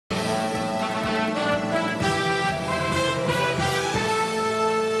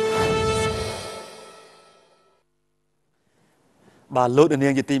Bà lốt ở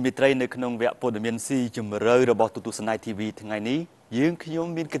nền tí mì tray nơi khung vẹn bộ miền si chùm rơi rồi bỏ tụt sân TV tháng ngày ní dương khi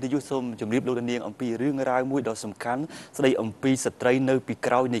nhóm miền kinh tế du sôm chùm riệp lốt ở nền ông pi riêng ra mũi đỏ sầm khán sau đây ông pi sợi tray nơi pi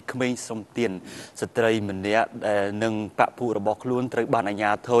cào này khmei sông tiền sợi tray mình nè nâng bạ phụ rồi bỏ luôn tray bàn ở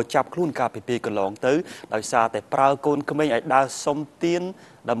nhà thờ chắp luôn cà phê còn lỏng tới đòi xaแต่ prao côn khmei ở đa sông tiền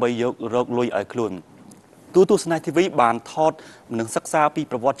đã bây giờ rộng lùi ở luôn Tutu Live App បានថតនឹងសិក្សាពី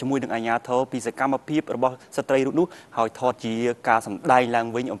ប្រវត្តិជាមួយនឹងអាជ្ញាធរពីសកម្មភាពរបស់ស្ត្រីរូបនោះហើយថតជាការសម្ដែងឡើង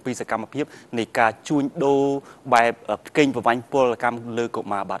វិញអំពីសកម្មភាពនៃការជួញដូរបែបកេងប្រវ័ញ្ចពលកម្មលើកុ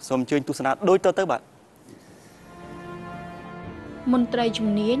មារបាទសូមអញ្ជើញទស្សនាដូចទៅបាទមន្ត្រីជំ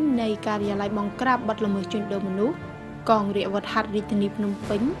នាញនៃការិយាល័យបង្ក្រាបបទល្មើសជួញដូរមនុស្សកងរាជអាវុធហត្ថរាជធានីភ្នំ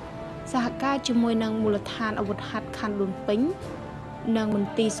ពេញសហការជាមួយនឹងមូលដ្ឋានអាវុធហត្ថខណ្ឌដូនពេញនិងម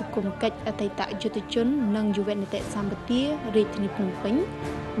ន្ទីរសង្គមកិច្ចអតីតយុទ្ធជននិងយុវនីតិសម្បទារាជធានីភ្នំពេញ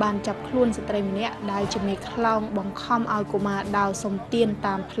បានចាប់ខ្លួនស្ត្រីម្នាក់ដែលជាមេខ្លោងបង្ខំឲ្យកុមារដើរសុំទាន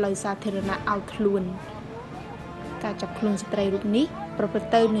តាមផ្លូវសាធារណៈឲ្យខ្លួនការចាប់ខ្លួនស្ត្រីរូបនេះប្រព្រឹត្ត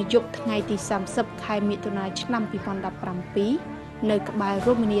ទៅនៅយប់ថ្ងៃទី30ខែមិថុនាឆ្នាំ2017នៅក្បែររ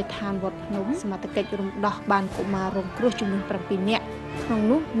មណីយដ្ឋានវត្តភ្នំសមត្ថកិច្ចរំដោះបានកុមាររងគ្រោះចំនួន7នាក់ក្នុង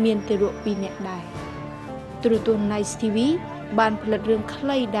នោះមានទារក2នាក់ដែរទូរទស្សន៍ Nice TV បានផលិតរឿងខ្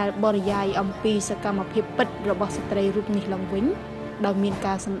លីដែលបរិយាយអំពីសកម្មភាពពិតរបស់ស្ត្រីរូបនេះឡើងវិញដោយមាន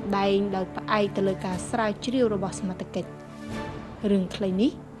ការសម្ដែងដោយផ្អែកទៅលើការស្រាវជ្រាវរបស់សមត្ថកិច្ចរឿងខ្លី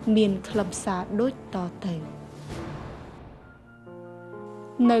នេះមានខ្លឹមសារដូចតទៅ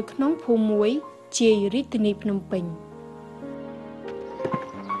នៅក្នុងភូមិមួយជាយរាជធានីភ្នំពេញ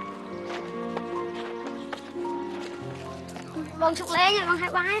បងជុកលេងបងហៅ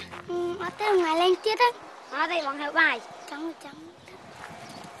បាយអត់ទេថ្ងៃលេងទៀតទេអត់ទេបងហៅបាយចាំ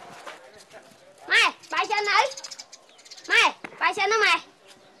ម៉ែបាយចិននៅម៉ែបាយចិនណាម៉ែ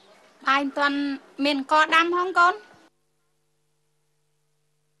បាយមិនទាន់មានកដាំហងកូន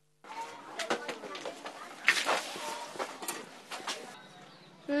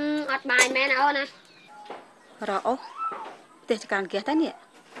អត់បាយមែនអូនណារកអូទេចការគះតែនេះ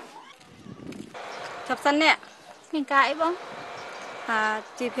ចាប់សិននេះមានការអីបង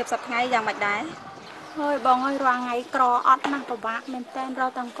ជីវភាពសប្តាហ៍ថ្ងៃយ៉ាងម៉េចដែរហើយបងអើយរាល់ថ្ងៃក្រអត់ណាស់ពិបាកមែនតែនរ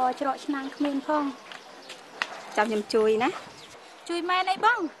កតាំងកច្រកឆ្នាំងគ្មានផងចាំខ្ញុំជួយណាជួយម៉ែនអីប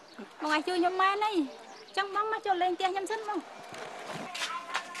ងអាចជួយខ្ញុំម៉ែនអីចឹងបងមកចូលលេងផ្ទះខ្ញុំសិនបង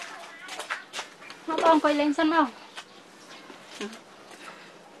មកបងអង្គុយលេងសិនមក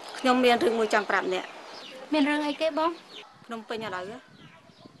ខ្ញុំមានរឿងមួយចង់ប្រាប់អ្នកមានរឿងអីគេបងភ្នំពេញឥឡូវ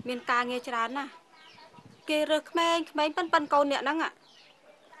មានការងារច្រើនណាស់គេរើសក្មេងប៉ិនកូនអ្នកហ្នឹង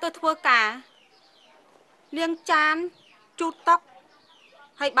ទៅធ្វើការលាងចានជូតតុ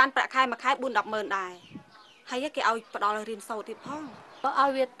ហើយបានប្រាក់ខែមួយខែ 4-10 ម៉ឺនដែរហើយគេឲ្យផ្ដល់រៀនសូត្រទៀតផងបើឲ្យ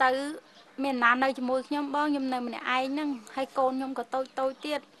វាទៅមានណានៅជាមួយខ្ញុំបងខ្ញុំនៅម្នាក់ឯងហ្នឹងហើយកូនខ្ញុំក៏តូច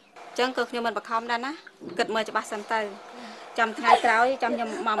ទៀតអញ្ចឹងក៏ខ្ញុំមិនបខំដែរណាគិតមើលច្បាស់សិនទៅចាំថ្ងៃក្រោយចាំខ្ញុំ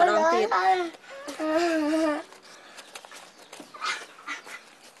មកម្ដងទៀត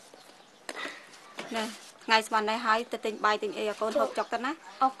ណែថ្ងៃស្មាននេះហើយទៅទិញបាយទិញអីឲ្យកូនហូបចុកទៅណា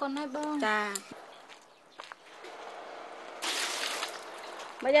អរគុណហើយបងចា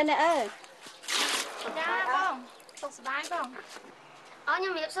មកយកនេះអើចាបងសុខសប្បាយបងអូនខ្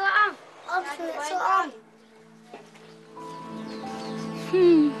ញុំរៀបសួរអងអូនសួរអង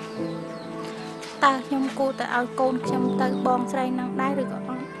តើខ្ញុំគួរតែឲ្យកូនខ្ញុំទៅបងស្រីនឹងដែរឬក៏អត់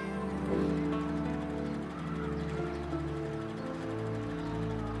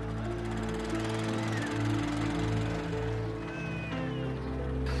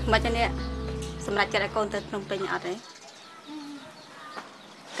មកចានេះសម្រាប់ចិត្តឲ្យកូនទៅភ្នំពេញអត់ទេ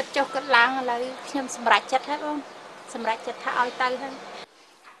គិតចុះគិតឡើងឥឡូវខ្ញុំសម្រេចចិត្តហើយបងសម្រេចចិត្តថាឲ្យទៅហើយ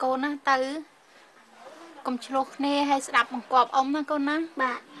កូនណាទៅកុំឆ្លោះគ្នាឲ្យស្ដាប់បង្គាប់អ៊ំណាកូនណា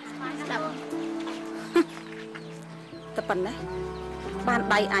បាទស្ដាប់តែប៉ុណ្ណេះបាន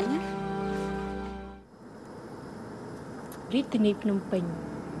ដៃអញរាជធានីភ្នំពេញ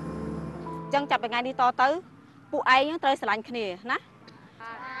អញ្ចឹងចាប់ពីថ្ងៃនេះតទៅពួកឯងត្រូវស្រឡាញ់គ្នាណា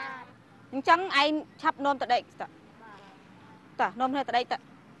អញ្ចឹងឯងឆាប់នោមតដេកតើនោមគ្នាតដេកត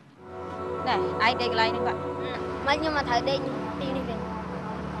ណែឯងដេកកន្លែងហ្នឹងបាទមកខ្ញុំមកត្រូវដេកទីនេះវិញ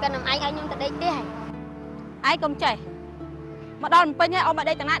កណ្ដំឯងឲ្យខ្ញុំទៅដេកទេហើយកុំចេះមកដល់ភ្នំពេញហើយអ៊ំមក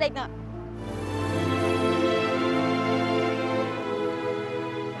ដេកតាណាដេកទៅ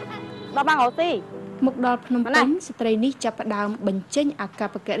ដល់បាំងអូស៊ីមកដល់ភ្នំពេញស្ត្រីនេះចាប់ផ្ដើមបញ្ចេញអាក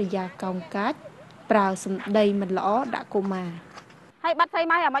ប្បកិរិយាកោងកាចប្រើសម្ដីមិនល្អដាក់កុមារហើយបាត់ស្អី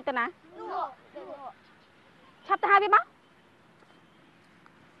មកឲ្យអាម៉េចទៅណាឆាប់ទៅហៅវាមក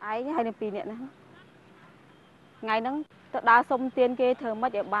ឯងហើយនៅ2នាក់ហ្នឹងថ្ងៃហ្នឹងទៅដើរសុំទានគេធ្វើម៉េ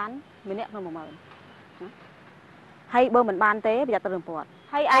ចឲ្យបានម្នាក់ក្នុង10000ហ hay bơ mình ban tế bây giờ tao đừng buồn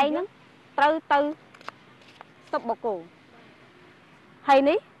hay ai nữa tao tao stop bọc cổ hay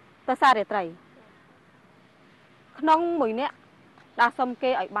ní tao xa để trai nông mùi nè đa xâm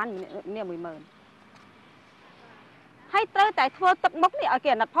kê ở ban nè mùi mờn hay tao tại thua tập mốc nè ở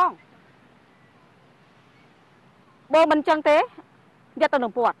kìa nặt phong bơ mình chân tế giờ tao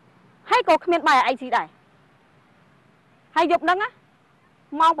đừng buồn hay cô không biết bài ai gì đây hay dục nâng á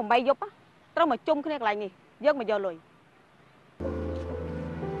mau phòng bay dục á tao mà chung cái này lại nè dân mà giờ lùi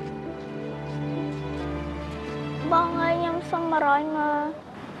Bông ơi, nhâm xong mà rồi ngờ.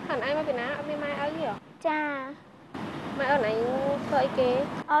 Thằng ai mà bị ná, bị mai ơi gì hả? Chà. Mai ở này khởi kế.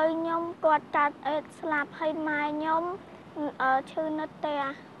 Ơi nhâm quạt chặt ếch slap hay mai nhâm ở chư nứt tè.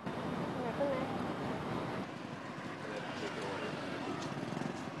 Nè cứ nè.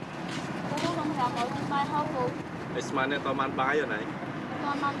 Tôi không gặp ở trên bài không luôn. Ê, mà nè, tao mang bài ở này.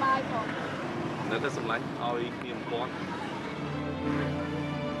 Tôi mang bài rồi. Nó có sầm lạnh, ôi kiếm con.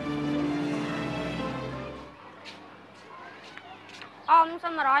 Om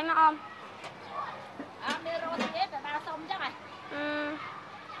xong mà rồi mà om. Đi rồi thì hết là xong chắc này.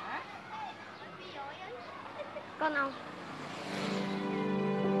 Con ông.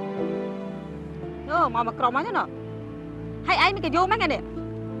 mà còng ấy thế nào hay ai mới cái vô mấy cái này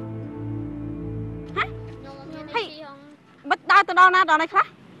hả hay mất đau từ đó na đó này khác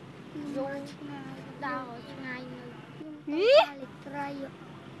Vô đào ở ngay ý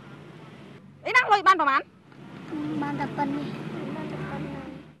ý đang lôi ban vào màn ban tập phân đi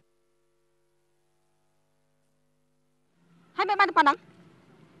hay mấy ban tập phân đắng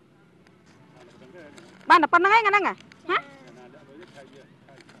ban tập phân đắng ấy nghe năng à hả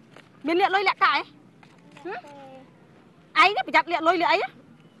biến liệt lôi lẹ cãi ấy nó bị chặt liệt lôi liệt ấy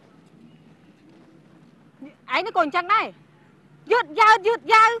ấy nó còn chăng đây dứt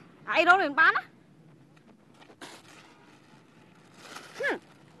dao ấy đâu liền bán á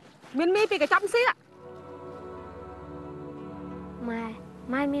miền mi bị cái chấm xí ạ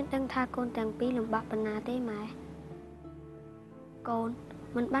mai miền đang tha con tàng pi lồng bạc bần na thế mai con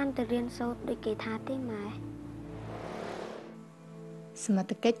mình ban từ riêng sâu để kể tha thế mai សមត្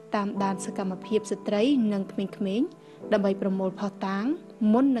ថកិច្ចតាមដានសកម្មភាពស្ត្រីនិងក្មេងៗដើម្បីប្រមូលភស្តុតាង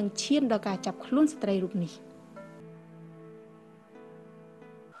មុននឹងឈានដល់ការចាប់ខ្លួនស្ត្រីរូបនេះ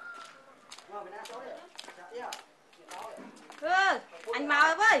អញមក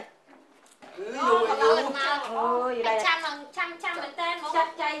អើយអូយđâyចាំមែនតើមកចា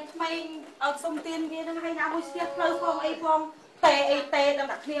ត់ចៃថ្មីអត់សុំទៀនវានឹងឲ្យណាមួយស្ទះផ្លូវផងអីផងតេអីតេដល់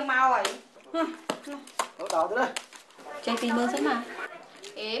តែគ្នាមកហើយទៅដល់ទៅចៃពីមើលសិនណា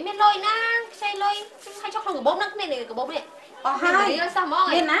មានលុយណាខ្ចីលុយឲ្យចុះក្នុងកាបូបហ្នឹងគ្នាកាបូបនេះអស់ហើយសោះហ្មង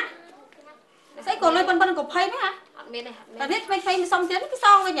មានណាស្អីក៏លុយប៉ុនក៏ភ័យមែនហ៎អត់មានទេតែនេះថ្មីមិនសុំទៀតគេស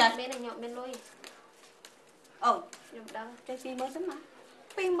ងវិញហ៎មានទេខ្ញុំមានលុយអូខ្ញុំដឹងចេះពីមើលសិនណា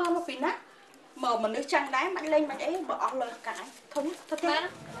ពីមើលមកពីណាមើលមនុស្សចឹងដែរមិនលេងមិនអីបើអស់លុយកាយធំទៅទៀត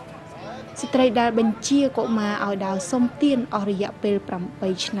ស្ត្រីដែលបញ្ជាកុមារឲ្យដើរសុំទានអស់រយៈពេល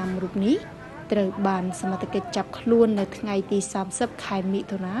8ឆ្នាំរូបនេះត្រូវបានសមត្ថកិច្ចចាប់ខ្លួននៅថ្ងៃទី30ខែមិ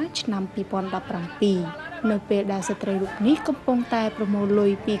ថុនាឆ្នាំ2017នៅពេលដែលស្ត្រីរូបនេះកំពុងតែប្រមូលលុ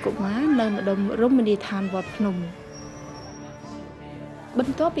យពីកុមារនៅម្ដុំរមណីយដ្ឋានវត្តភ្នំប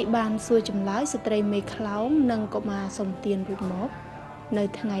ន្ទាប់ពីបានសួរចម្លើយស្ត្រីមេខ្លោងនិងកុមារសុំទានរួចមកនៅ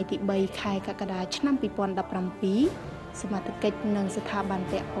ថ្ងៃទី3ខែកក្កដាឆ្នាំ2017សមត្ថកិច្ចនិងស្ថាប័ន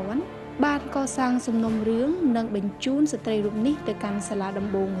ពាក់ព័ន្ធបានកសាងសំណុំរឿងនិងបញ្ជូនស្ត្រីរូបនេះទៅកាន់សាលាដំ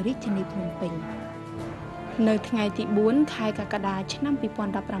បងរាជធានីភ្នំពេញនៅថ្ងៃទី4ខែកក្កដាឆ្នាំ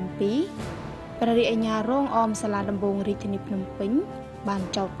2017ព្រះរាជអាជ្ញារងអមសាលាដំបងរាជធានីភ្នំពេញបាន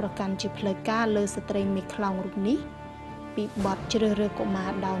ចោទប្រកាន់ជាផ្លូវការលើស្ត្រីមេខ្លោងរូបនេះពីបទជ្រើសរើសកុមា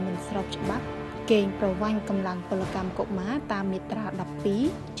រដោយមិនស្របច្បាប់កេងប្រវ័ញ្ចកម្លាំងពលកម្មកុមារតាមមាត្រា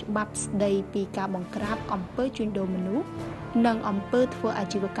12ច្បាប់ស្តីពីការបង្ក្រាបអំពើជួញដូរមនុស្សនិងអំពើធ្វើអា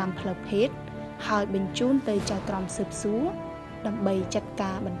ជីវកម្មផ្លូវភេទហើយបញ្ជូនទៅចៅក្រមស៊ើបសួរដើម្បីចាត់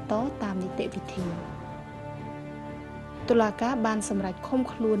ការបន្តតាមនីតិវិធីតុលាការបានសម្រេចឃុំ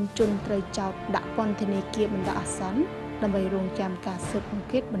ខ្លួនជនត្រូវចោទដាក់ពន្ធនាគារបណ្ដោះអាសន្នដើម្បីរងចាំការស៊ើបអង្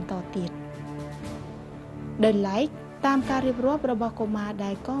កេតបន្តទៀតដោយឡែកតាមការរៀបរាប់របស់កុមារ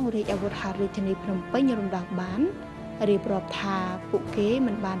ដែលកងរាជអាវុធហត្ថរាជធានីភ្នំពេញរំដោះបានរៀបរាប់ថាពួកគេ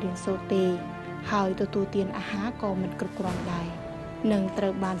មិនបានរៀនសូត្រទេហើយទទួលទានអាហារក៏មិនគ្រប់គ្រាន់ដែរនិងត្រូ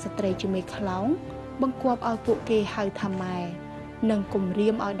វបានស្ត្រីជាមេខ្លោងបង្គាប់ឲ្យពួកគេហៅថាម៉ែនិងគំរា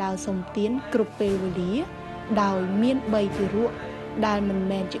មឲ្យដើរសុំទានគ្រប់ពេលវេលាដោយមាន3ទារកដែលមិន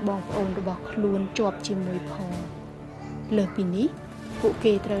មែនជាបងប្អូនរបស់ខ្លួនជាប់ជាមួយផងលើសពីនេះពួក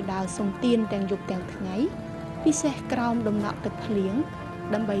គេត្រូវដើរសុំទានទាំងយប់ទាំងថ្ងៃពិសេសក្រោមដំណក់ទឹកភ្លៀង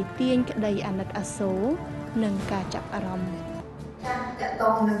ដើម្បីទាញក្តីអាណិតអាសូរ និងការចាប់អារម្មណ៍ ចាតកត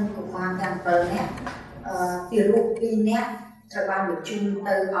ងនឹងកុមារទាំង7នាក់ពីរូប2នាក់ត្រូវបានបញ្ជូន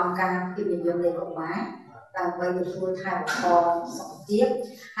ទៅអង្គការពីនិយមនៃកុមារដើម្បីទទួលថែរក្សាសុខភាព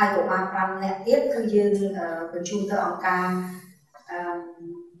ហើយកុមារ5នាក់ទៀតគឺយើងបញ្ជូនទៅអង្គការ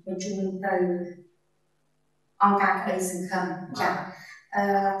បញ្ជូនទៅអង្គការក្តីសង្ឃឹមចា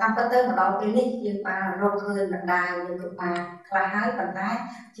តាមពិតទៅមកដល់ពេលនេះយើងបានរកឃើញបណ្ដាលនៃកុមារខ្លះហើយប៉ុន្តែ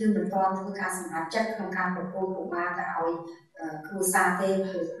យើងមិនទាន់ធ្វើការសម្រេចចិត្តក្នុងការប្រគល់កុមារទៅឲ្យគ្រួសារទេ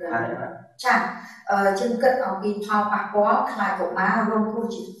ចាយើងគិតអំពីផលប៉ះពាល់ខ្លាចកុមាររងគ្រោះ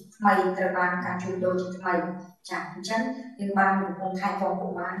ជាថ្មីត្រូវបានការជួញដូរជាថ្មីចាអញ្ចឹងយើងបានកំពុងថែទាំកុ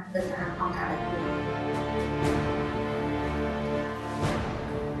មារទៅតាមអង្គការដៃគូ